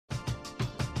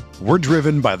We're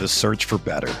driven by the search for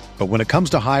better. But when it comes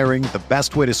to hiring, the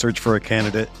best way to search for a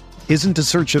candidate isn't to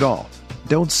search at all.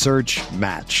 Don't search,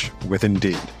 match with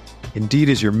Indeed. Indeed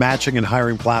is your matching and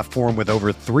hiring platform with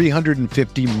over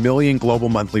 350 million global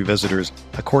monthly visitors,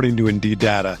 according to Indeed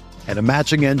data, and a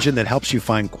matching engine that helps you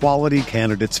find quality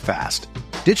candidates fast.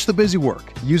 Ditch the busy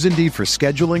work. Use Indeed for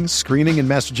scheduling, screening, and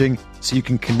messaging so you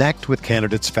can connect with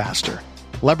candidates faster.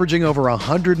 Leveraging over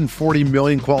 140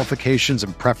 million qualifications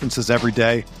and preferences every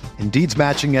day, Indeed's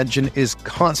matching engine is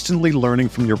constantly learning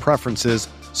from your preferences,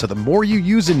 so the more you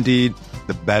use Indeed,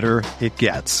 the better it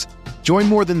gets. Join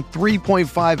more than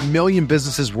 3.5 million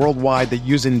businesses worldwide that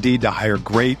use Indeed to hire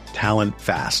great talent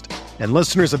fast. And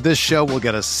listeners of this show will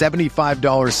get a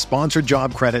 $75 sponsored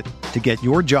job credit to get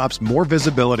your jobs more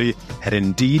visibility at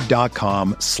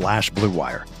Indeed.com/Blue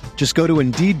Wire. Just go to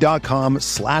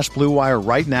Indeed.com/Blue Wire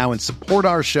right now and support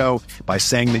our show by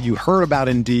saying that you heard about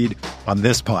Indeed on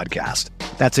this podcast.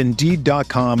 That's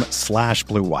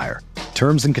Indeed.com/Blue Wire.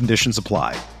 Terms and conditions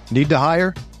apply. Need to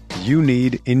hire? You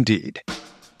need Indeed.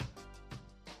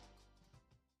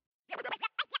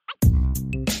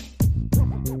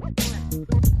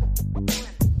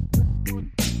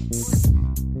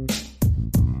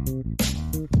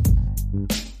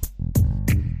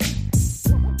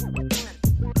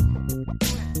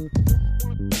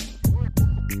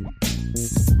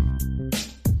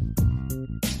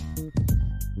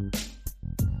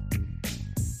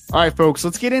 All right, folks,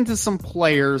 let's get into some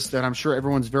players that I'm sure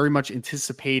everyone's very much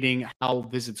anticipating how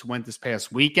visits went this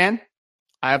past weekend.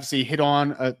 I obviously hit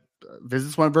on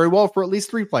visits went very well for at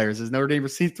least 3 players, as Notre Dame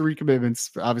received 3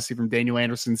 commitments, obviously from Daniel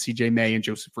Anderson, CJ May, and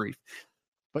Joseph Reif.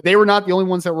 But they were not the only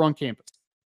ones that were on campus.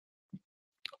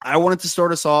 I wanted to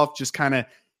start us off just kind of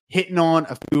hitting on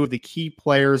a few of the key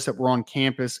players that were on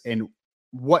campus and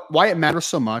why it matters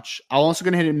so much. I'm also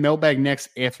going to hit in mailbag next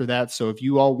after that. So if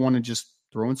you all want to just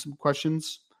throw in some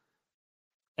questions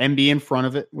and be in front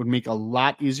of it, would make a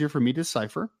lot easier for me to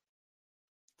decipher.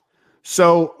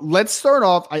 So let's start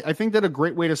off. I think that a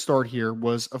great way to start here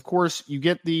was, of course, you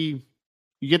get the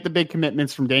big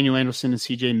commitments from Daniel Anderson and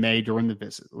CJ May during the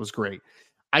visit. It was great.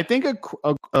 I think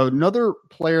another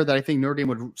player that I think Notre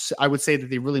Dame I would say that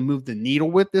they really moved the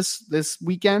needle with this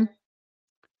weekend.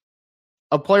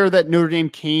 A player that Notre Dame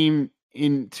came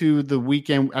into the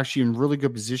weekend actually in really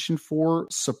good position for,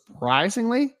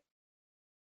 surprisingly,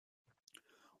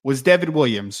 was Devin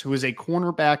Williams, who is a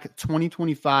cornerback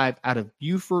 2025 out of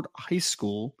Buford High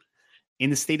School in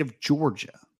the state of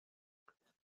Georgia.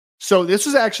 So this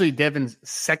was actually Devin's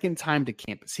second time to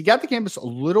campus. He got to campus a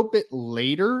little bit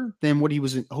later than what he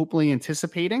was hopefully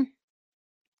anticipating.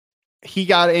 He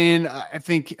got in, I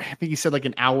think he said like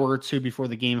an hour or two before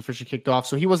the game officially kicked off.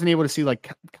 So he wasn't able to see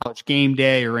like College Game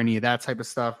Day or any of that type of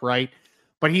stuff, right?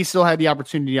 But he still had the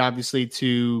opportunity, obviously,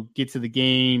 to get to the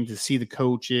game, to see the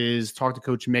coaches, talk to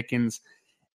Coach Mickens.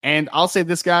 And I'll say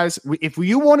this, guys, if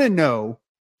you want to know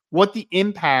what the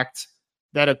impact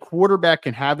that a quarterback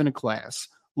can have in a class,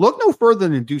 look no further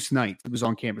than Deuce Knight, who was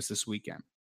on campus this weekend.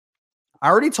 I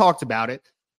already talked about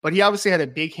it, but he obviously had a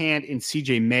big hand in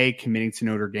CJ May committing to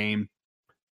Notre Dame.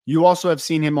 You also have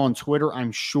seen him on Twitter,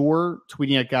 I'm sure,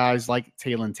 tweeting at guys like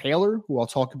Taylon Taylor, who I'll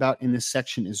talk about in this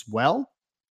section as well.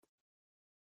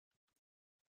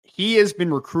 He has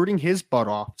been recruiting his butt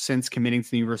off since committing to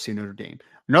the University of Notre Dame.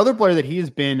 Another player that he has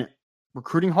been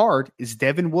recruiting hard is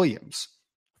Devin Williams.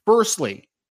 Firstly,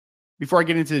 before I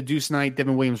get into the Deuce Knight,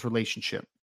 Devin Williams relationship,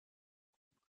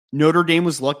 Notre Dame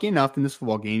was lucky enough in this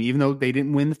football game, even though they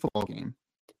didn't win the football game,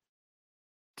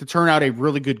 to turn out a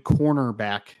really good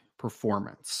cornerback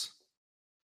performance.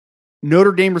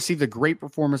 Notre Dame received a great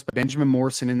performance by Benjamin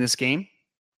Morrison in this game,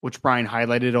 which Brian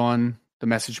highlighted on the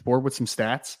message board with some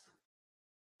stats.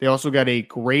 They also got a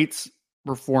great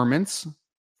performance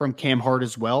from Cam Hart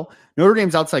as well. Notre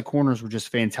Dame's outside corners were just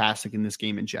fantastic in this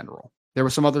game in general. There were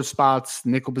some other spots,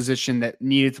 nickel position, that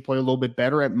needed to play a little bit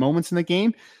better at moments in the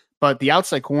game, but the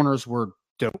outside corners were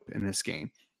dope in this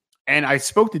game. And I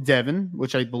spoke to Devin,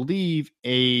 which I believe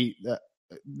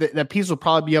that piece will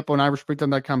probably be up on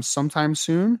irishbreakdown.com sometime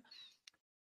soon.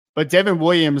 But Devin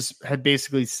Williams had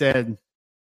basically said,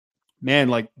 man,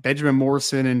 like Benjamin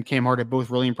Morrison and Cam Hart had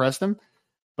both really impressed him.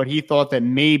 But he thought that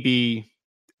maybe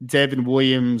Devin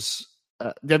Williams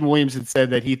had said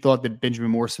that he thought that Benjamin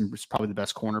Morrison was probably the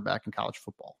best cornerback in college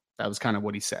football. That was kind of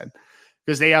what he said.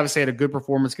 Because they obviously had a good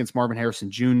performance against Marvin Harrison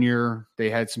Jr. They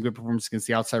had some good performance against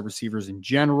the outside receivers in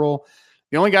general.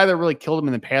 The only guy that really killed him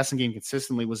in the passing game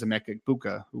consistently was Emeka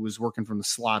Egbuka, who was working from the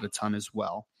slot a ton as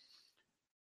well.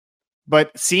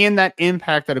 But seeing that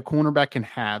impact that a cornerback can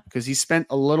have, because he spent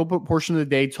a little bit portion of the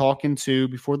day talking to,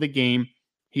 before the game,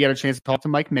 he had a chance to talk to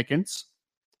Mike Mickens.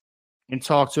 and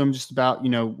talk to him just about,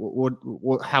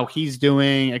 what how he's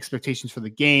doing, expectations for the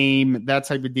game, that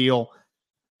type of deal.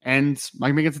 And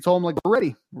Mike Mickens told him, like,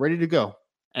 we're ready to go.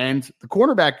 And the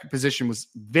cornerback position was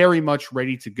very much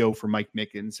ready to go for Mike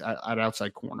Mickens at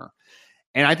outside corner.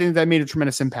 And I think that made a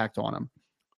tremendous impact on him.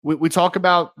 We talk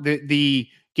about the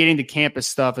getting to campus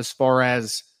stuff as far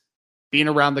as being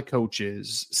around the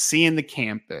coaches, seeing the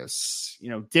campus,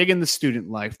 digging the student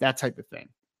life, that type of thing.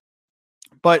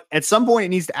 But at some point, it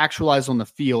needs to actualize on the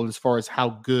field as far as how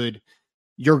good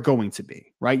you're going to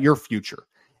be, right? Your future.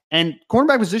 And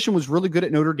cornerback position was really good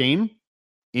at Notre Dame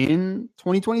in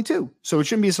 2022. So it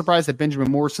shouldn't be a surprise that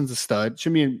Benjamin Morrison's a stud. It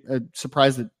shouldn't be a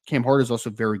surprise that Cam Hart is also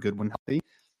very good when healthy.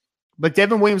 But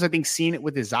Devin Williams, I think, seeing it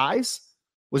with his eyes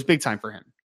was big time for him.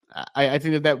 I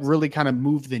think that really kind of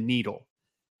moved the needle.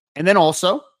 And then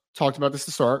also, talked about this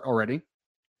to start already,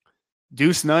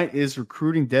 Deuce Knight is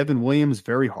recruiting Devin Williams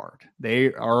very hard.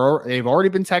 They've already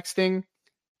been texting.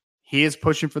 He is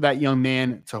pushing for that young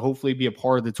man to hopefully be a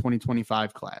part of the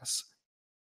 2025 class.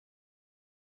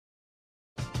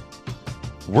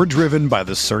 We're driven by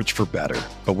the search for better.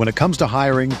 But when it comes to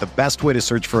hiring, the best way to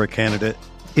search for a candidate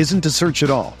isn't to search at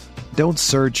all. Don't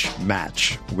search,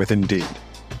 match with Indeed.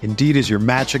 Indeed is your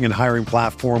matching and hiring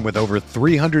platform with over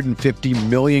 350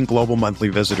 million global monthly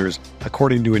visitors,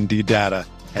 according to Indeed data,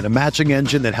 and a matching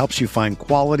engine that helps you find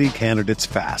quality candidates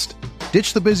fast.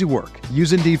 Ditch the busy work.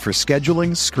 Use Indeed for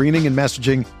scheduling, screening, and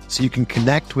messaging so you can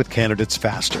connect with candidates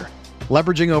faster.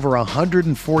 Leveraging over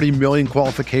 140 million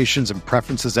qualifications and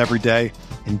preferences every day,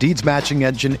 Indeed's matching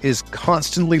engine is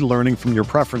constantly learning from your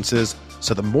preferences,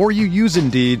 so the more you use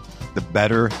Indeed, the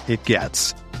better it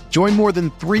gets. Join more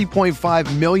than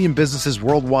 3.5 million businesses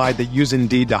worldwide that use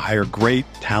Indeed to hire great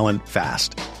talent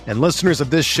fast. And listeners of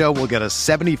this show will get a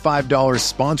 $75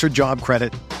 sponsored job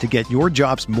credit to get your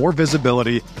jobs more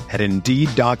visibility at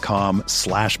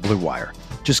Indeed.com/Blue Wire.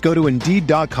 Just go to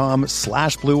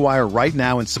Indeed.com/Blue Wire right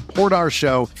now and support our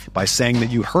show by saying that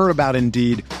you heard about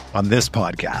Indeed on this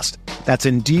podcast. That's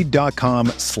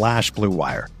Indeed.com/Blue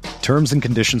Wire. Terms and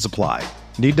conditions apply.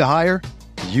 Need to hire?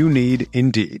 You need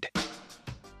Indeed.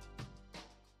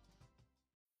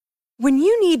 When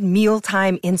you need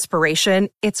mealtime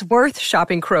inspiration, it's worth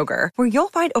shopping Kroger, where you'll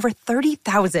find over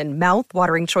 30,000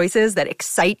 mouth-watering choices that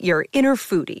excite your inner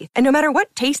foodie. And no matter what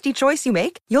tasty choice you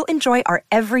make, you'll enjoy our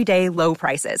everyday low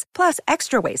prices, plus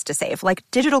extra ways to save, like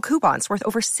digital coupons worth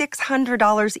over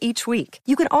 $600 each week.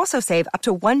 You can also save up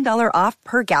to $1 off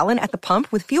per gallon at the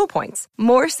pump with fuel points.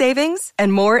 More savings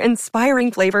and more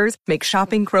inspiring flavors make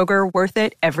shopping Kroger worth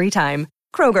it every time.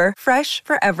 Kroger, fresh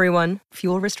for everyone.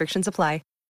 Fuel restrictions apply.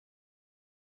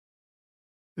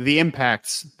 The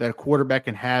impacts that a quarterback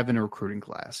can have in a recruiting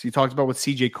class. You talked about what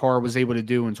CJ Carr was able to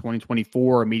do in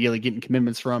 2024, immediately getting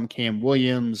commitments from Cam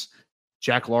Williams,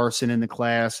 Jack Larson in the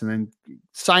class, and then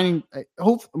signing,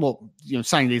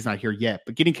 signing day is not here yet,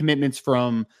 but getting commitments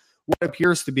from what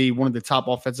appears to be one of the top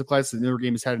offensive classes that Notre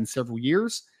Dame has had in several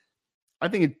years. I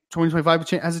think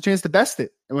 2025 has a chance to best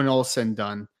it when all is said and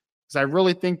done. Because I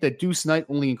really think that Deuce Knight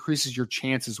only increases your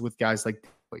chances with guys like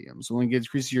Williams, only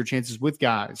increases your chances with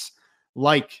guys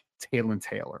like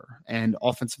Taylor and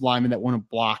offensive linemen that want to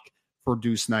block for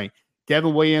Deuce Knight.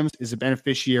 Devin Williams is a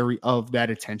beneficiary of that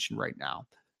attention right now.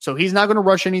 So he's not going to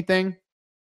rush anything.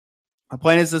 My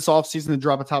plan is this offseason to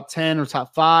drop a top 10 or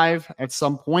top 5 at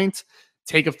some point,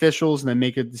 take officials, and then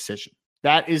make a decision.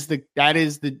 That is the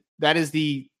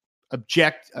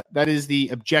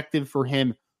objective for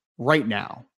him right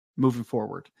now, moving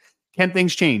forward. Can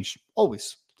things change?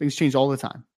 Always. Things change all the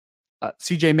time.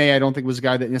 CJ May, I don't think was a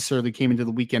guy that necessarily came into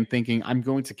the weekend thinking, I'm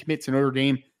going to commit to Notre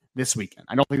Dame this weekend.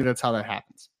 I don't think that's how that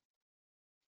happens.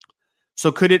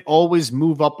 So could it always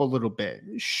move up a little bit?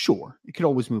 Sure, it could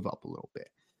always move up a little bit.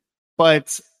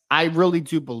 But I really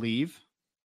do believe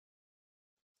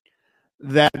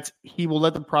that he will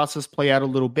let the process play out a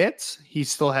little bit. He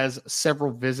still has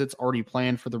several visits already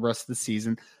planned for the rest of the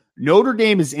season. Notre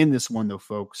Dame is in this one, though,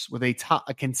 folks, with a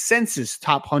consensus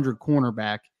top 100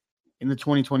 cornerback in the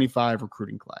 2025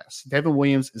 recruiting class. Devin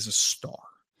Williams is a star.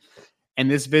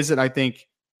 And this visit, I think,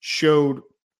 showed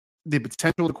the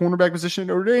potential of the cornerback position at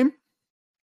Notre Dame,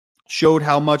 showed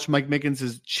how much Mike Mickens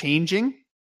is changing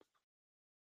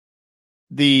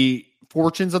the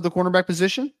fortunes of the cornerback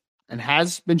position and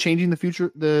has been changing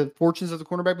the fortunes of the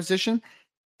cornerback position.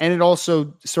 And it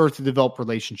also started to develop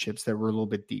relationships that were a little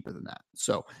bit deeper than that.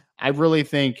 So I really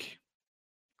think,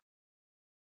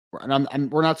 and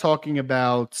we're not talking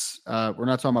about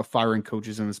firing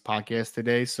coaches in this podcast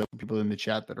today. So people in the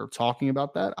chat that are talking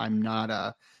about that,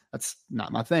 that's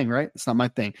not my thing, right? It's not my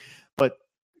thing. But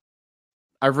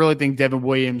I really think Devin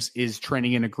Williams is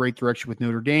trending in a great direction with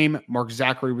Notre Dame. Mark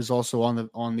Zachary was also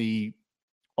on the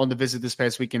visit this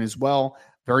past weekend as well.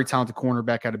 Very talented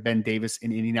cornerback out of Ben Davis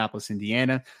in Indianapolis,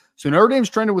 Indiana. So Notre Dame's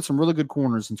trended with some really good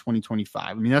corners in 2025.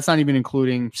 I mean, that's not even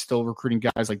including still recruiting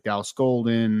guys like Dallas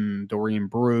Golden, Dorian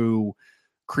Brew,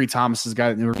 Cree Thomas is a guy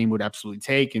that Notre Dame would absolutely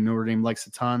take, and Notre Dame likes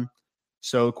a ton.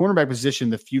 So cornerback position,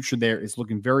 the future there is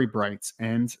looking very bright,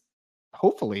 and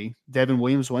hopefully Devin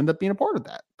Williams will end up being a part of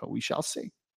that, but we shall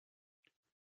see.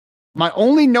 My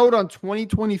only note on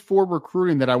 2024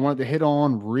 recruiting that I wanted to hit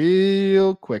on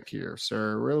real quick here,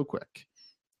 sir, real quick.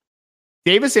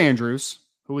 Davis Andrews,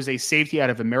 who is a safety out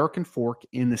of American Fork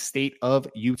in the state of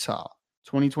Utah,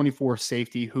 2024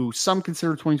 safety, who some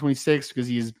consider 2026 because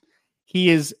he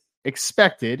is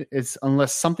expected,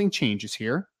 unless something changes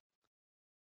here.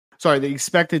 Sorry, they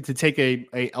expected to take a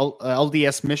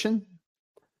LDS mission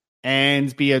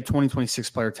and be a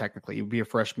 2026 player technically. He would be a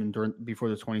freshman before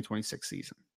the 2026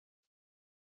 season.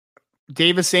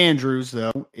 Davis Andrews,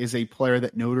 though, is a player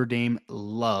that Notre Dame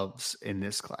loves in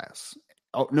this class.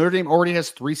 Notre Dame already has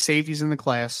 3 safeties in the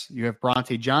class. You have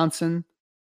Bronte Johnson,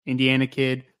 Indiana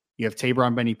kid. You have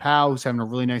Tabron Benny Powell, who's having a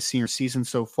really nice senior season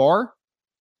so far,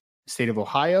 state of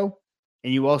Ohio.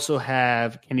 And you also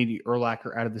have Kennedy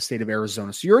Urlacher out of the state of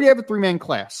Arizona. So you already have a 3-man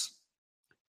class.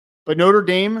 But Notre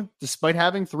Dame, despite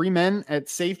having 3 men at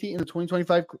safety in the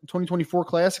 2024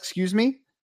 class,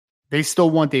 they still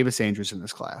want Davis Andrews in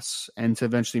this class and to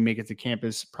eventually make it to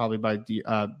campus probably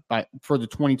for the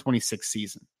 2026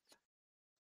 season.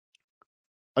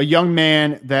 A young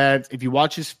man that, if you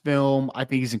watch his film, I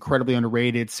think he's incredibly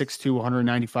underrated, 6'2",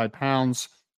 195 pounds.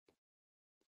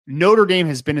 Notre Dame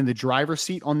has been in the driver's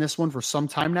seat on this one for some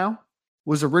time now.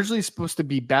 Was originally supposed to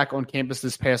be back on campus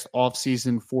this past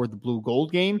offseason for the Blue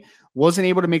Gold game. Wasn't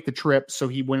able to make the trip, so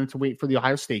he went to wait for the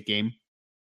Ohio State game.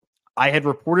 I had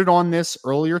reported on this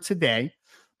earlier today,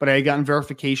 but I had gotten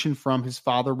verification from his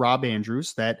father, Rob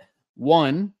Andrews, that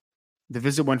one, the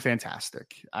visit went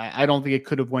fantastic. I don't think it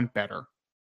could have went better.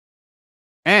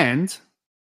 And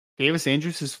Davis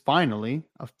Andrews is finally,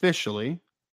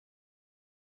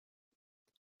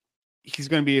 he's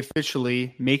going to be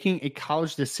officially making a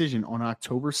college decision on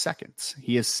October 2nd.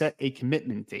 He has set a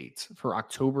commitment date for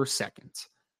October 2nd.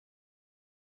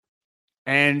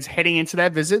 And heading into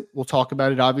that visit, we'll talk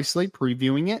about it, obviously,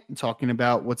 previewing it and talking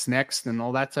about what's next and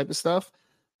all that type of stuff.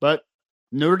 But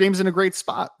Notre Dame's in a great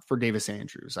spot for Davis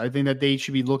Andrews. I think that they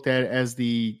should be looked at as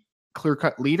the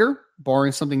clear-cut leader,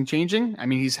 barring something changing. I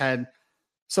mean, he's had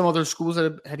some other schools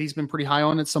that he's been pretty high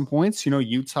on at some points. You know,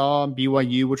 Utah,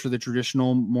 BYU, which are the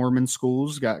traditional Mormon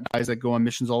schools, got guys that go on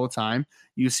missions all the time.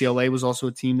 UCLA was also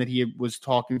a team that he was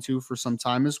talking to for some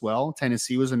time as well.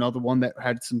 Tennessee was another one that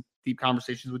had some deep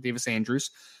conversations with Davis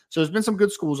Andrews. So there's been some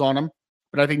good schools on him,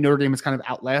 but I think Notre Dame has kind of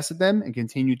outlasted them and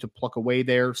continued to pluck away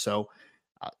there. So,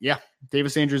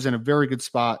 Davis Andrews in a very good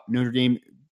spot. Notre Dame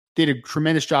did a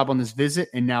tremendous job on this visit,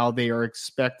 and now they are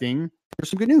expecting there's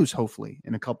some good news, hopefully,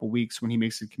 in a couple weeks when he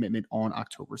makes a commitment on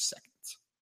October 2nd.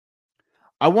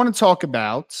 I want to talk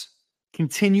about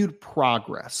continued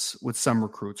progress with some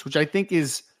recruits, which I think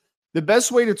is the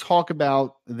best way to talk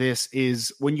about this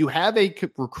is when you have a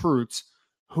recruit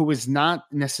who is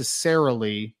not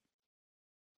necessarily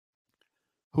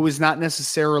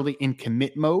in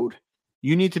commit mode,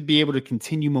 you need to be able to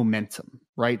continue momentum,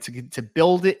 right? To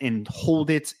build it and hold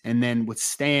it and then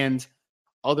withstand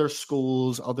other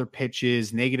schools, other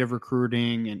pitches, negative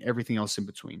recruiting, and everything else in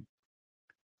between.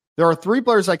 There are 3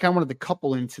 players I kind of wanted to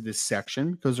couple into this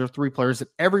section because there are 3 players that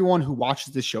everyone who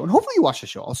watches this show, and hopefully you watch the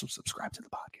show, also subscribe to the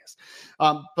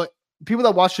podcast. But people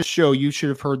that watch the show, you should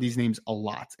have heard these names a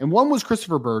lot. And one was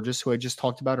Christopher Burgess, who I just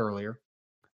talked about earlier.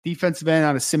 Defensive end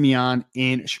out of Simeon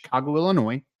in Chicago,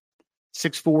 Illinois.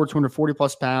 6'4",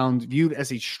 240-plus pounds, viewed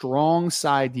as a strong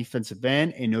side defensive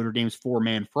end in Notre Dame's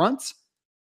 4-man front.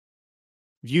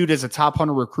 Viewed as a top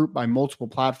 100 recruit by multiple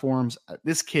platforms.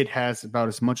 This kid has about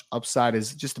as much upside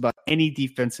as just about any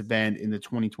defensive end in the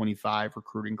 2025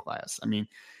 recruiting class. I mean,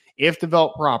 if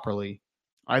developed properly,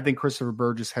 I think Christopher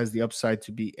Burgess has the upside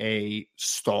to be a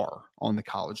star on the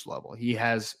college level. He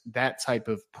has that type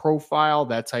of profile,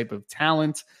 that type of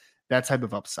talent, that type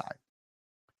of upside.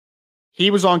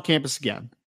 He was on campus again.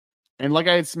 And like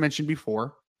I had mentioned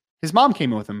before, his mom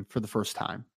came with him for the first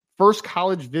time. First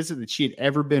college visit that she had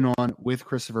ever been on with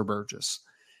Christopher Burgess.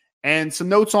 And some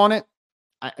notes on it.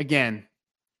 I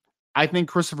think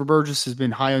Christopher Burgess has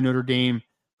been high on Notre Dame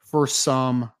for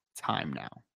some time now.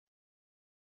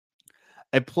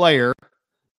 A player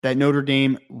that Notre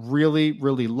Dame really,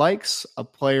 really likes, a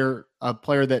player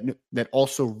that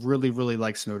also really, really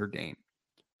likes Notre Dame.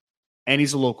 And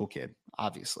he's a local kid.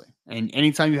 obviously. And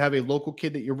anytime you have a local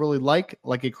kid that you really like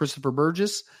a Christopher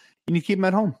Burgess, you need to keep him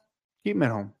at home. Keep him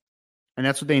at home. And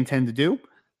that's what they intend to do.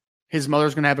 His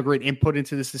mother's going to have a great input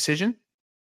into this decision.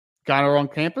 Got her on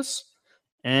campus,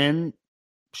 and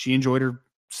she enjoyed her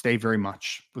stay very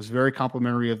much. Was very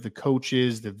complimentary of the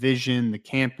coaches, the vision, the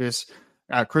campus.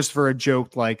 Christopher had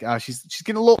joked she's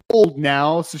getting a little old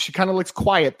now, so she kind of likes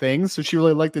quiet things. So she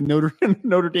really liked the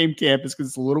Notre Dame campus because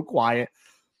it's a little quiet,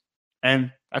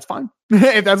 and that's fine.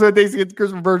 If that's what it takes to get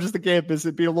Christopher Burgess to campus,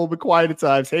 it'd be a little bit quiet at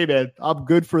times. Hey man, I'm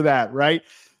good for that, right?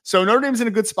 So Notre Dame's in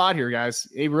a good spot here, guys.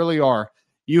 They really are.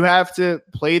 You have to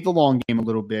play the long game a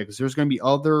little bit because there's going to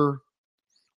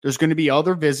be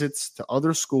other visits to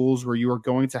other schools where you are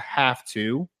going to have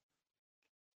to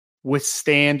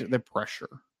withstand the pressure.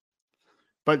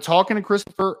 But talking to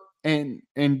Christopher and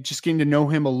just getting to know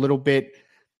him a little bit,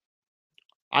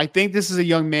 I think this is a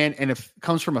young man and it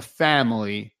comes from a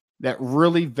family that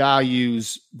really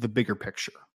values the bigger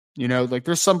picture. You know, like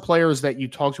there's some players that you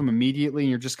talk to them immediately and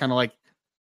you're just kind of like,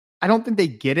 I don't think they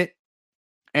get it.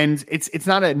 And it's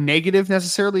not a negative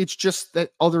necessarily. It's just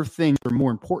that other things are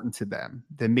more important to them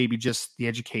than maybe just the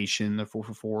education, the 4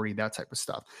 for 40, that type of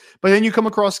stuff. But then you come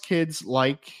across kids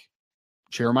like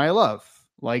Jeremiah Love,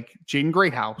 like Jaden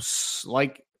Greathouse,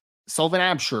 like Sullivan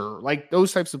Absher, like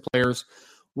those types of players,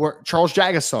 where Charles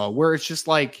Jagasaw, where it's just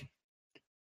like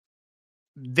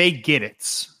they get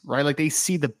it, right? Like they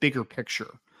see the bigger picture.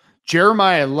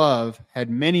 Jeremiah Love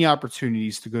had many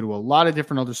opportunities to go to a lot of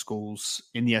different other schools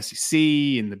in the SEC,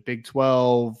 in the Big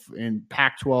 12, in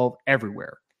Pac-12,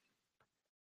 everywhere.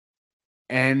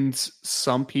 And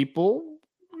some people,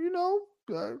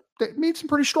 they made some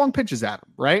pretty strong pitches at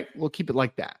him, right? We'll keep it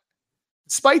like that.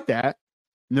 Despite that,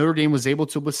 Notre Dame was able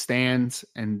to withstand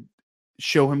and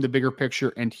show him the bigger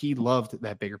picture, and he loved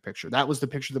that bigger picture. That was the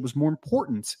picture that was more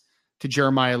important to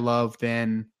Jeremiah Love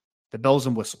than the bells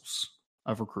and whistles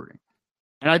of recruiting.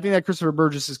 And I think that Christopher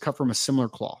Burgess is cut from a similar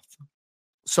cloth.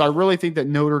 So I really think that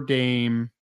Notre Dame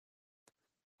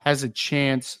has a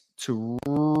chance to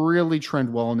really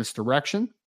trend well in this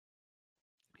direction.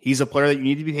 He's a player that you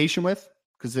need to be patient with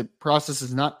because the process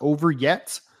is not over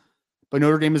yet. But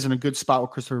Notre Dame is in a good spot with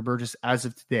Christopher Burgess as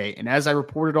of today. And as I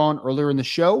reported on earlier in the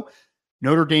show,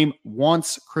 Notre Dame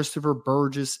wants Christopher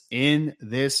Burgess in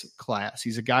this class.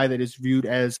 He's a guy that is viewed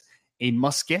as a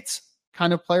must-get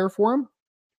kind of player for him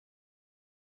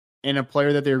and a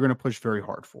player that they're going to push very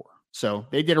hard for. So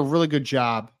they did a really good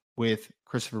job with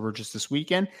Christopher Burgess this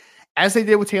weekend, as they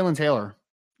did with Taylor Taylor,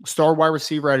 star wide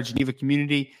receiver out of Geneva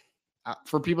Community.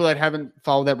 For people that haven't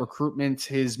followed that recruitment,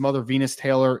 his mother, Venus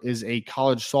Taylor, is a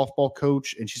college softball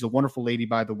coach, and she's a wonderful lady,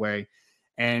 by the way.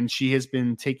 And she has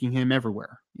been taking him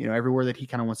everywhere, everywhere that he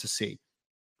kind of wants to see.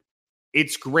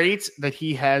 It's great that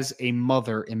he has a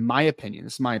mother, in my opinion,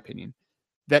 this is my opinion,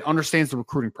 that understands the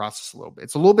recruiting process a little bit.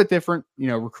 It's a little bit different,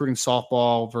 recruiting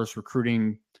softball versus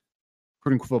recruiting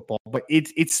football, but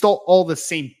it's still all the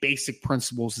same basic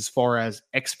principles as far as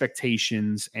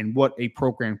expectations and what a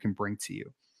program can bring to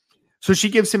you. So she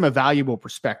gives him a valuable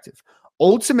perspective.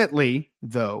 Ultimately,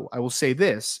 though, I will say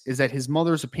this, is that his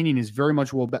mother's opinion is very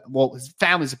much, his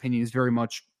family's opinion is very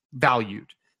much valued.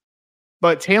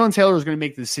 But Taylor is going to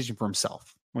make the decision for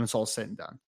himself when it's all said and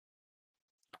done.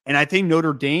 And I think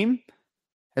Notre Dame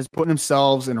has put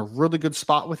themselves in a really good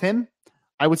spot with him.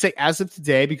 I would say as of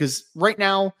today, because right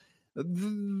now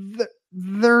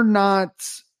they're not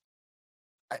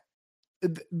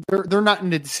in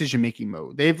the decision-making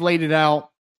mode. They've laid it out.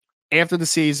 After the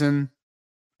season,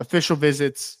 official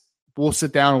visits, we'll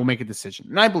sit down and we'll make a decision.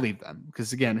 And I believe them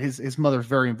because, again, his mother's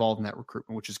very involved in that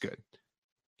recruitment, which is good.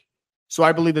 So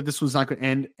I believe that this was not going to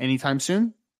end anytime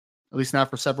soon, at least not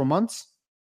for several months.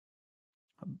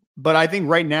 But I think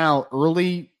right now,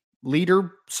 early leaders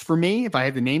for me, if I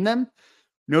had to name them,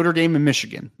 Notre Dame and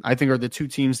Michigan, I think are the two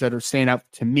teams that are staying out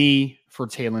to me for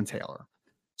Taylor Taylor.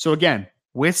 So again,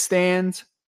 withstand,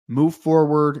 move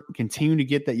forward, continue to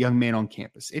get that young man on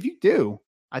campus. If you do,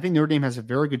 I think Notre Dame has a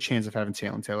very good chance of having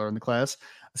Taylor in the class,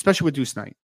 especially with Deuce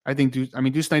Knight.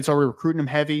 Deuce Knight's already recruiting him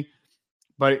heavy,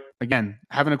 but again,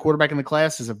 having a quarterback in the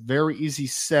class is a very easy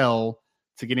sell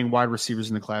to getting wide receivers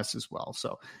in the class as well.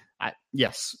 So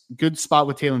yes, good spot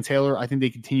with Taylor. I think they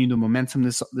continue the momentum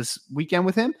this weekend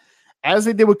with him, as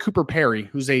they did with Cooper Perry,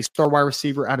 who's a star wide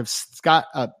receiver out of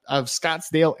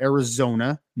Scottsdale,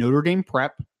 Arizona, Notre Dame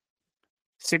prep.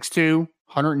 6'2",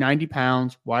 190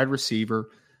 pounds, wide receiver.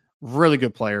 Really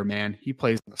good player, man. He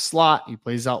plays in the slot. He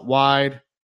plays out wide.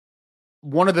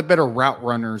 One of the better route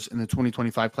runners in the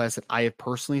 2025 class that I have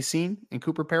personally seen in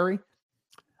Cooper Perry.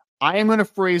 I am going to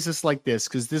phrase this like this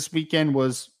because this weekend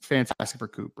was fantastic for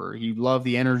Cooper. He loved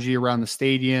the energy around the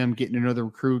stadium, getting to know the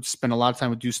recruits, spent a lot of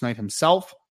time with Deuce Knight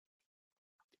himself.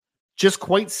 Just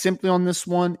quite simply on this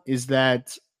one is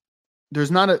that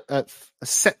there's not a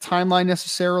set timeline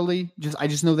necessarily. I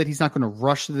just know that he's not going to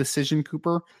rush the decision,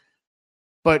 Cooper.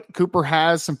 But Cooper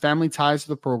has some family ties to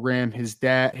the program. His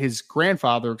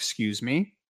grandfather,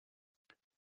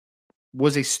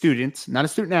 was a student, not a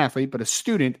student athlete, but a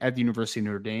student at the University of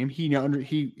Notre Dame. He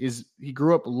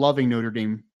grew up loving Notre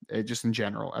Dame just in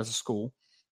general as a school.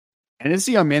 And it's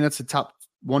a young man that's a top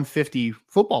 150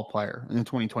 football player in the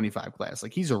 2025 class.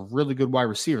 Like, he's a really good wide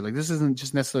receiver. Like, this isn't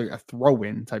just necessarily a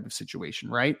throw-in type of situation,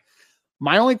 right?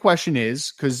 My only question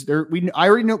is, because we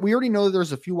already know that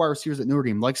there's a few wide receivers that Notre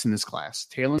Dame likes in this class.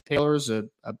 Taylor's a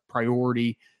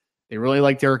priority. They really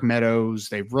like Derek Meadows.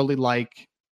 They really like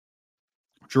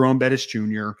Jerome Bettis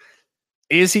Jr.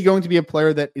 Is he going to be a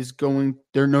player that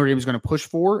Notre Dame is going to push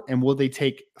for? And will they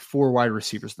take 4 wide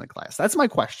receivers in the class? That's my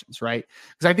questions, right?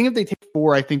 Because I think if they take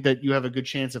 4, I think that you have a good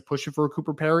chance of pushing for a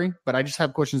Cooper Perry. But I just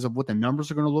have questions of what the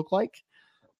numbers are going to look like.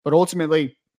 But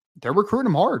ultimately, they're recruiting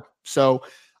him hard. So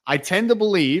I tend to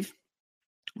believe,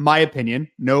 my opinion,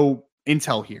 no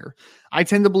intel here, I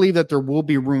tend to believe that there will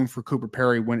be room for Cooper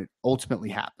Perry when it ultimately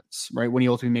happens, right? When he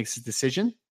ultimately makes his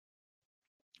decision.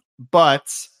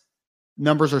 But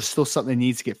numbers are still something that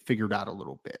needs to get figured out a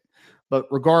little bit. But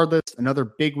regardless, another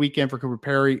big weekend for Cooper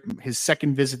Perry. His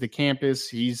second visit to campus,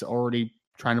 he's already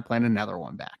trying to plan another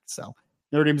one back. So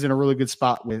Notre Dame's in a really good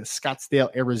spot with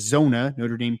Scottsdale, Arizona,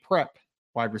 Notre Dame Prep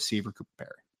wide receiver Cooper Perry.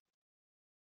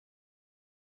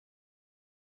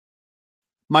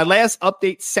 My last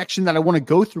update section that I want to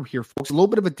go through here, folks, a little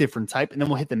bit of a different type, and then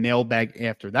we'll hit the mailbag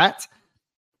after that.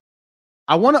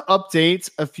 I want to update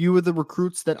a few of the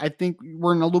recruits that I think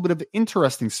were in a little bit of an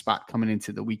interesting spot coming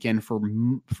into the weekend for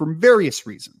various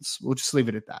reasons. We'll just leave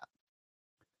it at that.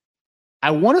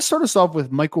 I want to start us off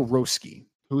with Michael Roski,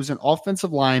 who's an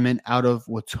offensive lineman out of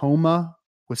Watoma,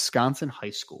 Wisconsin High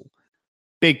School.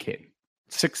 Big kid,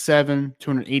 6'7",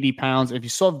 280 pounds. If you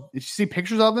see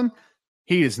pictures of him,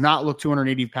 he does not look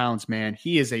 280 pounds, man.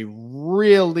 He is a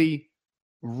really,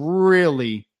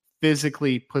 really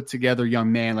physically put together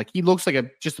young man. Like, he looks like a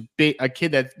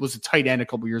kid that was a tight end a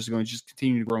couple years ago and just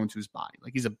continued to grow into his body.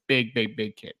 Like, he's a big, big,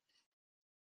 big kid.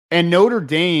 And Notre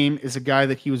Dame is a guy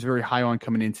that he was very high on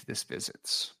coming into this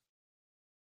visit.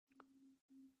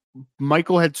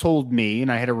 Michael had told me,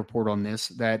 and I had a report on this,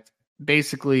 that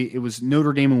basically it was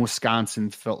Notre Dame and Wisconsin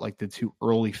felt like the 2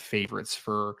 early favorites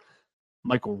for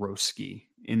Michael Roski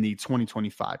in the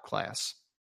 2025 class.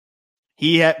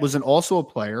 He was also a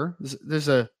player.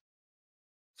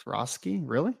 It's Roski,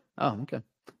 really? Oh, okay.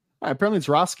 Apparently it's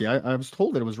Roski. I was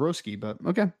told that it was Roski, but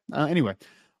okay. Anyway,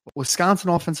 Wisconsin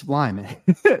offensive lineman.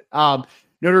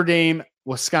 Notre Dame,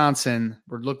 Wisconsin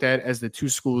were looked at as the 2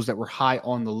 schools that were high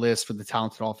on the list for the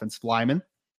talented offensive lineman.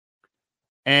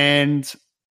 And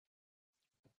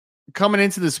coming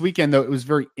into this weekend, though, it was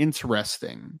very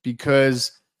interesting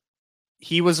because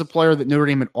he was a player that Notre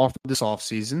Dame had offered this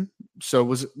offseason. So it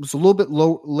was a little bit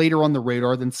later on the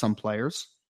radar than some players.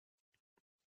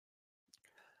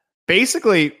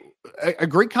 Basically, a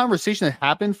great conversation that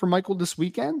happened for Michael this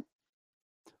weekend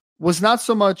was not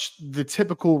so much the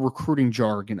typical recruiting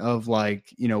jargon of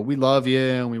like, we love you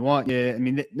and we want you. I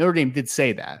mean, Notre Dame did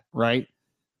say that, right?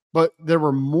 But there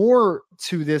were more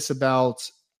to this about,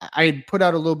 I had put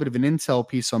out a little bit of an intel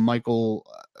piece on Michael.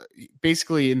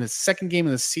 Basically, in the second game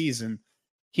of the season,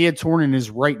 he had torn in his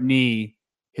right knee,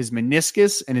 his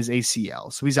meniscus, and his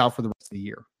ACL. So he's out for the rest of the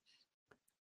year.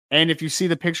 And if you see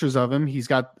the pictures of him, he's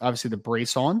got obviously the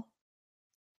brace on.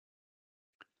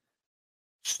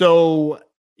 So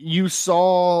you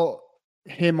saw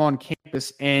him on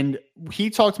campus, and he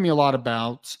talked to me a lot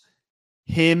about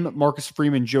him, Marcus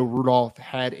Freeman, Joe Rudolph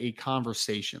had a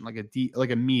conversation, like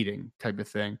a meeting type of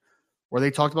thing, where they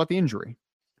talked about the injury.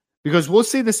 Because we'll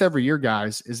say this every year,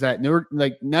 guys, is that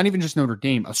not even just Notre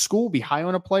Dame, a school will be high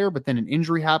on a player, but then an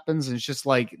injury happens, and it's just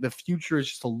like the future is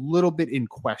just a little bit in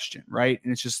question, right?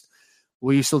 And it's just,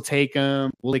 will you still take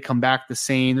them? Will they come back the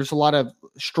same? There's a lot of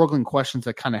struggling questions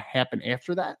that kind of happen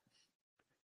after that.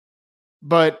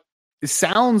 But it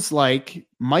sounds like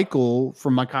Michael,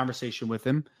 from my conversation with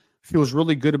him, feels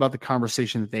really good about the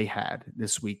conversation that they had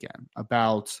this weekend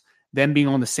about them being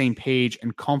on the same page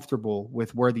and comfortable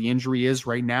with where the injury is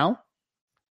right now.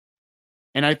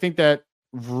 And I think that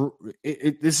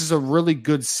this is a really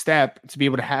good step to be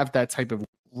able to have that type of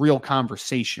real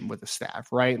conversation with the staff,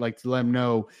 right? Like to let them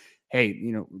know, hey,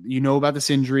 you know about this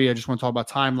injury. I just want to talk about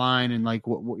timeline and like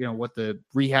what the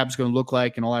rehab is going to look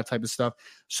like and all that type of stuff.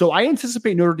 So I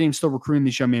anticipate Notre Dame still recruiting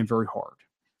this young man very hard.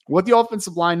 What the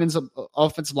offensive line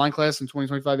class in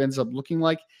 2025 ends up looking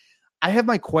like, I have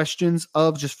my questions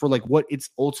of just for like what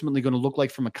it's ultimately going to look like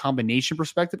from a combination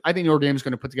perspective. I think Notre Dame is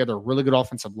going to put together a really good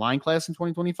offensive line class in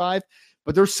 2025,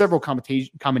 but there's several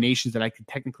combinations that I can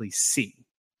technically see.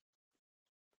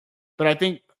 But I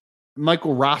think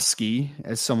Michael Roski,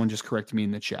 as someone just corrected me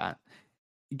in the chat,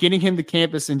 getting him to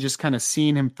campus and just kind of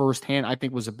seeing him firsthand, I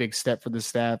think was a big step for the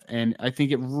staff. And I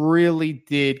think it really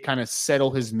did kind of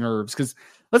settle his nerves. Because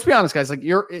let's be honest, guys, like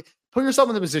put yourself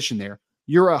in the position there.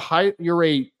 You're a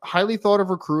highly thought of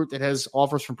recruit that has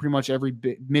offers from pretty much every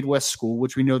Midwest school,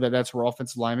 which we know that that's where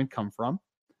offensive linemen come from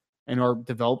and are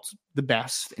developed the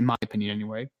best, in my opinion,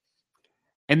 anyway.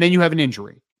 And then you have an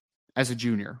injury as a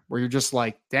junior where you're just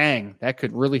like, dang, that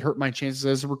could really hurt my chances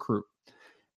as a recruit.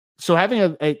 So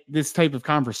having this type of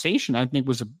conversation, I think,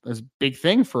 was a big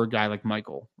thing for a guy like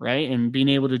Michael, right? And being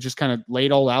able to just kind of lay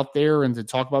it all out there and to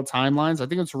talk about timelines, I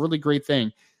think it's a really great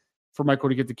thing for Michael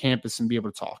to get to campus and be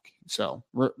able to talk. So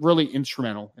really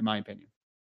instrumental, in my opinion.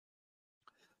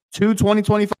 2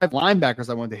 2025 linebackers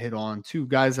I wanted to hit on, 2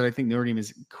 guys that I think Notre Dame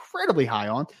is incredibly high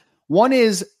on. One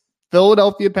is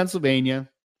Philadelphia, Pennsylvania,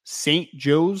 St.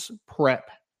 Joe's Prep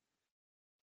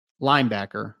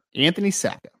linebacker, Anthony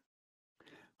Sacca,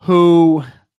 who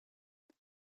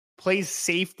plays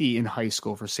safety in high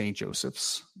school for St.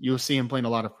 Joseph's. You'll see him playing a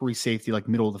lot of free safety, like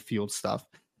middle of the field stuff.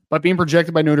 But being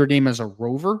projected by Notre Dame as a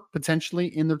rover,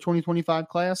 potentially, in their 2025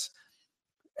 class,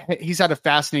 he's had a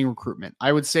fascinating recruitment.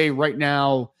 I would say right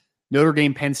now, Notre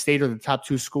Dame, Penn State are the top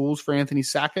 2 schools for Anthony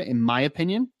Sacca, in my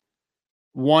opinion.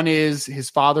 One is his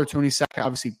father, Tony Sacca,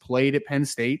 obviously played at Penn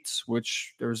State,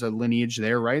 which there's a lineage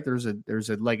there, right? There's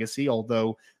a legacy,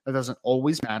 although that doesn't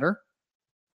always matter.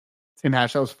 Tim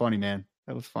Hash, that was funny, man.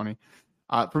 That was funny.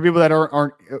 For people that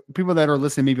aren't people that are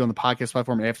listening, maybe on the podcast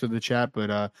platform after the chat,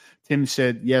 but Tim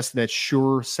said, yes, that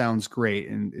sure sounds great.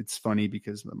 And it's funny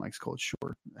because the mic's called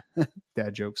Sure.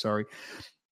 Dad joke, sorry.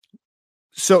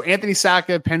 So Anthony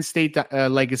Sacca, Penn State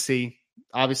legacy,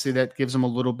 obviously that gives him a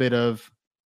little bit of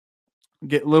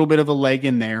a leg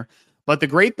in there. But the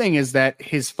great thing is that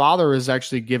his father has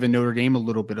actually given Notre Dame a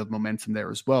little bit of momentum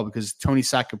there as well, because Tony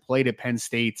Sacca played at Penn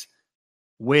State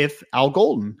with Al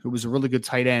Golden, who was a really good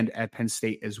tight end at Penn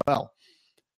State as well.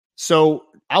 So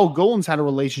Al Golden's had a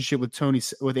relationship with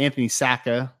Anthony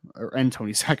Sacca, and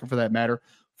Tony Sacca for that matter,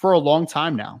 for a long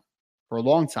time now,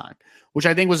 which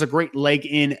I think was a great leg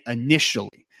in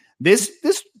initially. This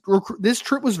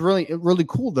trip was really, really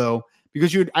cool though,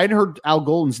 because I'd heard Al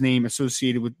Golden's name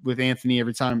associated with Anthony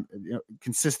every time,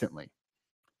 consistently.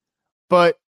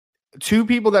 But 2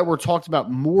 people that were talked about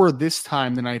more this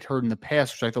time than I'd heard in the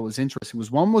past, which I thought was interesting,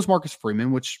 one was Marcus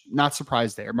Freeman, which not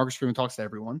surprised there. Marcus Freeman talks to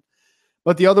everyone.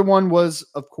 But the other one was,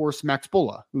 of course, Max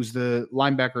Bulla, who's the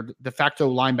de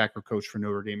facto linebacker coach for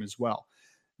Notre Dame as well.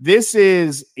 This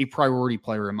is a priority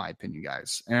player, in my opinion,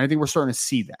 guys. And I think we're starting to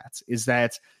see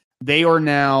that they are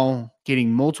now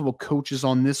getting multiple coaches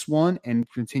on this one and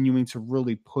continuing to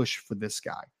really push for this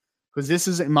guy. Because this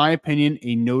is, in my opinion,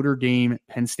 a Notre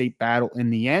Dame-Penn State battle in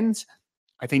the end.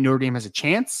 I think Notre Dame has a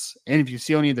chance. And if you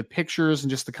see any of the pictures and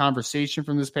just the conversation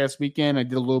from this past weekend, I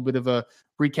did a little bit of a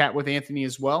recap with Anthony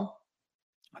as well.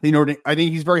 I think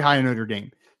he's very high on Notre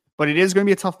Dame. But it is going to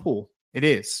be a tough pool. It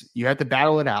is. You have to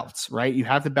battle it out, right? You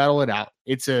have to battle it out.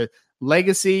 It's a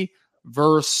legacy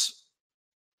versus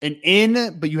an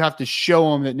in, but you have to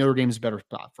show them that Notre Dame is a better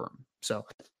spot for him. So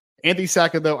Anthony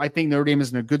Sacca, though, I think Notre Dame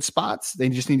is in a good spot. They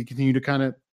just need to continue to kind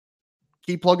of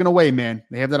keep plugging away, man.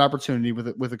 They have that opportunity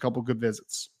with a couple good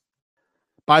visits.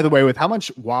 By the way, with how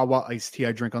much Wawa iced tea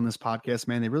I drink on this podcast,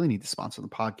 man, they really need to sponsor the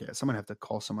podcast. I'm going to have to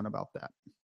call someone about that.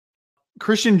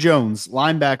 Christian Jones,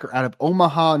 linebacker out of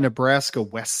Omaha, Nebraska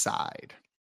West Side.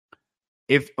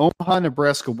 If Omaha,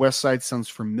 Nebraska West Side sounds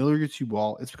familiar to you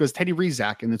all, it's because Teddy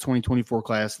Rizak in the 2024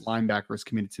 class linebacker is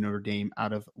committed to Notre Dame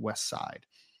out of West Side.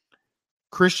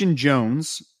 Christian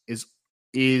Jones is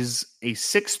a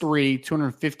 6'3",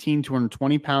 215,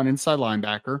 220-pound inside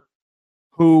linebacker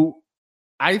who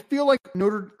I feel like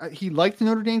he liked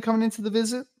Notre Dame coming into the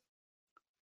visit,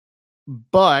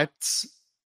 but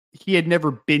he had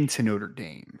never been to Notre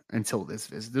Dame until this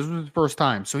visit. This was his first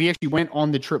time. So he actually went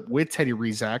on the trip with Teddy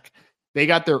Rizak. They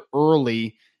got there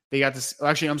early. They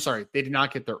did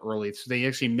not get there early. So they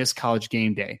actually missed college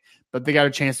game day, but they got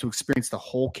a chance to experience the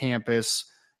whole campus,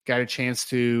 got a chance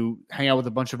to hang out with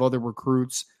a bunch of other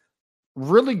recruits.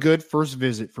 Really good first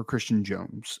visit for Christian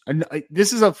Jones. And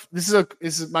this is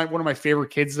one of my favorite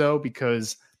kids though,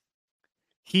 because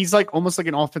he's like almost like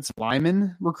an offensive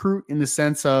lineman recruit in the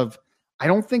sense of, I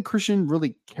don't think Christian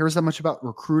really cares that much about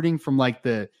recruiting from like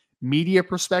the media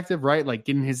perspective, right? Like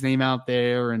getting his name out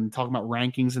there and talking about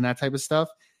rankings and that type of stuff.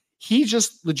 he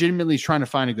just legitimately is trying to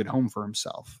find a good home for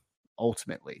himself,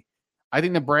 ultimately. I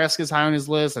think Nebraska's high on his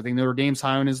list. I think Notre Dame's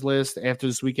high on his list after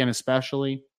this weekend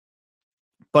especially.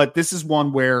 But this is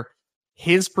one where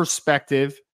his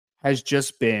perspective has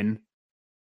just been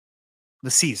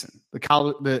the season,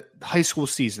 the high school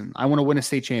season. I want to win a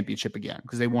state championship again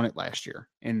because they won it last year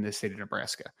in the state of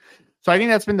Nebraska. So I think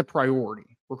that's been the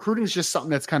priority. Recruiting is just something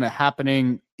that's kind of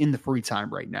happening in the free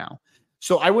time right now.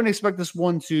 So I wouldn't expect this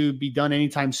one to be done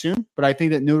anytime soon, but I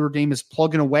think that Notre Dame is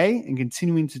plugging away and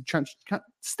continuing to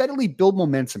steadily build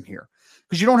momentum here.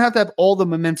 Because you don't have to have all the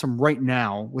momentum right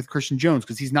now with Christian Jones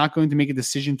because he's not going to make a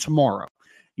decision tomorrow.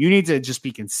 You need to just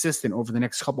be consistent over the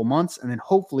next couple months, and then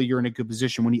hopefully you're in a good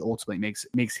position when he ultimately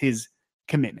makes his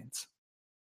commitments.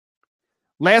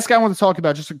 Last guy I want to talk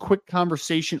about, just a quick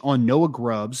conversation on Noah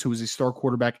Grubbs, who is a star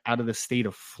quarterback out of the state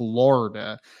of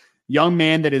Florida. Young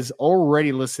man that is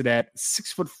already listed at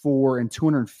 6'4" and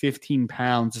 215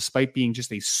 pounds, despite being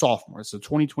just a sophomore. It's a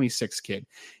 2026 kid.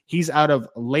 He's out of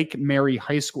Lake Mary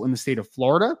High School in the state of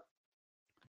Florida.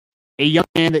 A young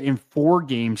man that in 4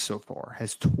 games so far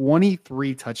has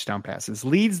 23 touchdown passes,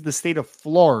 leads the state of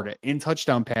Florida in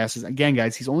touchdown passes. Again,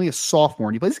 guys, he's only a sophomore,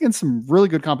 and he plays against some really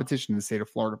good competition in the state of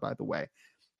Florida, by the way.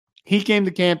 He came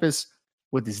to campus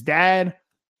with his dad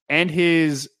and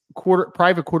his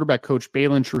private quarterback coach,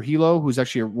 Balin Trujillo, who's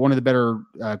actually one of the better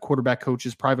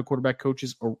private quarterback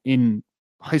coaches in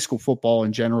high school football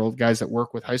in general, guys that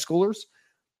work with high schoolers.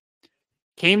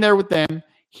 Came there with them.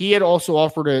 He had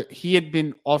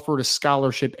been offered a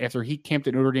scholarship after he camped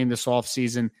at Notre Dame this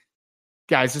offseason.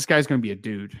 Guys, this guy's going to be a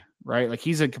dude, right? Like,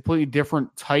 he's a completely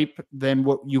different type than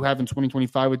what you have in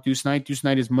 2025 with Deuce Knight. Deuce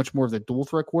Knight is much more of the dual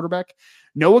threat quarterback.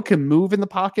 Noah can move in the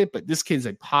pocket, but this kid's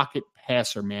a pocket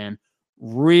passer, man.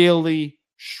 Really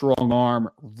strong arm,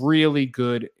 really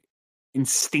good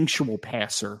instinctual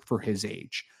passer for his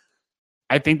age.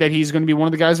 I think that he's going to be one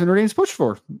of the guys that Notre Dame's pushed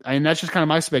for. And that's just kind of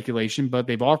my speculation, but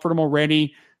they've offered him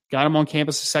already, got him on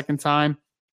campus a second time.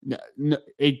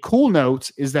 A cool note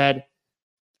is that,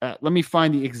 let me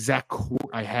find the exact quote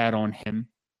I had on him,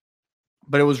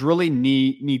 but it was really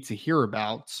neat to hear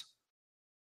about.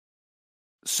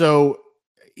 So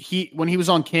when he was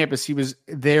on campus, he was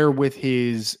there with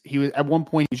at one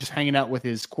point, he was just hanging out with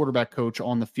his quarterback coach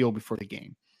on the field before the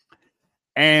game.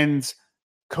 And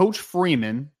Coach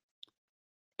Freeman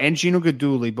and Gino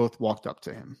Gaduli both walked up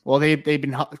to him. Well, they've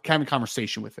been having a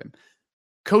conversation with him.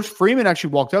 Coach Freeman actually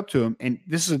walked up to him, and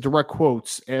this is a direct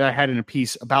quote that I had in a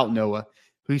piece about Noah,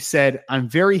 who said, "I'm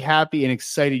very happy and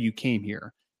excited you came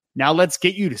here. Now let's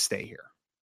get you to stay here."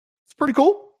 It's pretty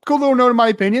cool. Cool little note in my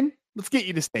opinion. Let's get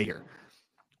you to stay here.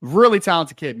 Really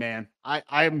talented kid, man. I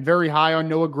am very high on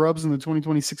Noah Grubbs in the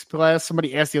 2026 class.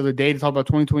 Somebody asked the other day to talk about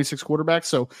 2026 quarterbacks.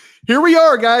 So here we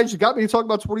are, guys. You got me to talk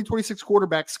about 2026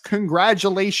 quarterbacks.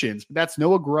 Congratulations. That's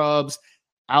Noah Grubbs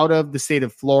out of the state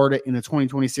of Florida in the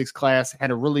 2026 class. Had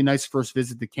a really nice first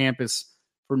visit to campus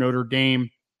for Notre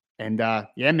Dame. And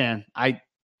yeah, man, I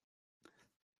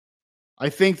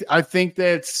think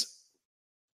that's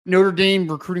Notre Dame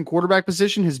recruiting quarterback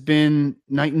position has been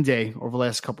night and day over the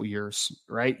last couple of years,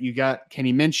 right? You got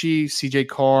Kenny Minchie, CJ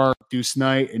Carr, Deuce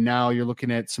Knight, and now you're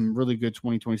looking at some really good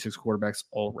 2026 quarterbacks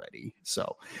already.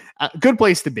 So good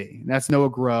place to be. And that's Noah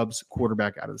Grubbs,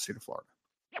 quarterback out of the state of Florida.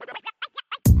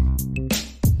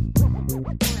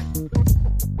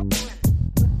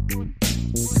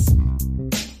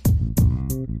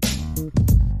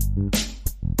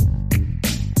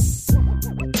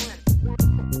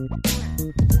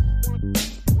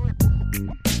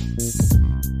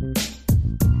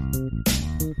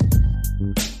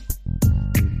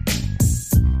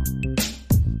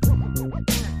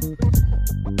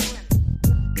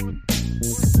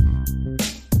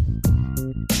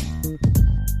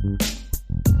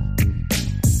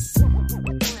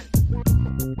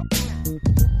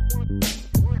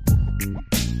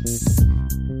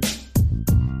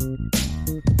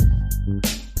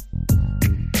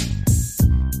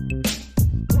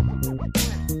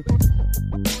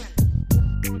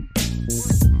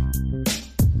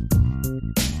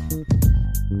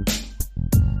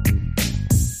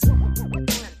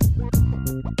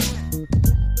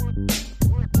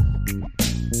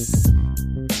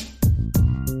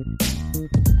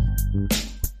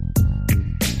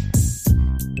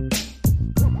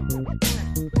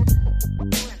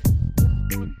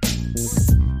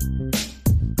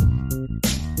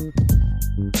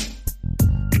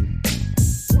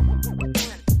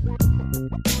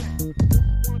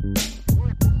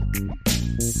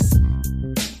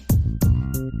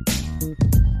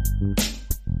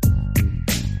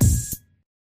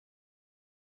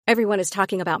 Everyone is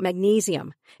talking about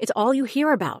magnesium. It's all you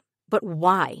hear about. But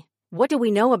why? What do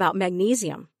we know about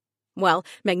magnesium? Well,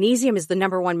 magnesium is the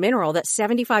number one mineral that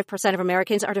 75% of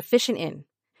Americans are deficient in.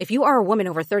 If you are a woman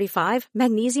over 35,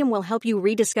 magnesium will help you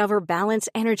rediscover balance,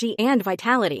 energy, and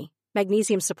vitality.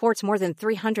 Magnesium supports more than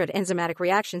 300 enzymatic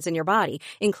reactions in your body,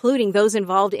 including those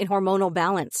involved in hormonal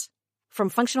balance. From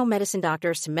functional medicine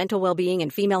doctors to mental well-being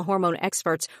and female hormone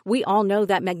experts, we all know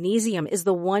that magnesium is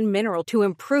the one mineral to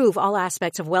improve all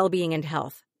aspects of well-being and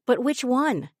health. But which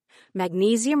one?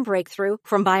 Magnesium Breakthrough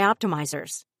from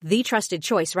Bioptimizers, the trusted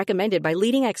choice recommended by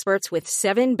leading experts with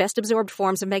 7 best-absorbed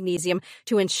forms of magnesium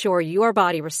to ensure your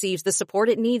body receives the support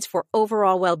it needs for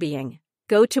overall well-being.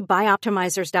 Go to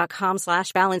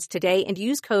bioptimizers.com/balance today and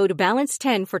use code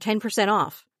BALANCE10 for 10%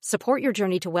 off. Support your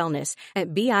journey to wellness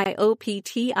at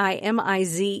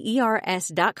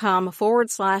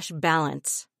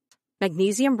bioptimizers.com/balance.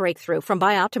 Magnesium Breakthrough from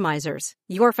Bioptimizers,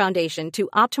 your foundation to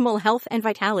optimal health and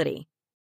vitality.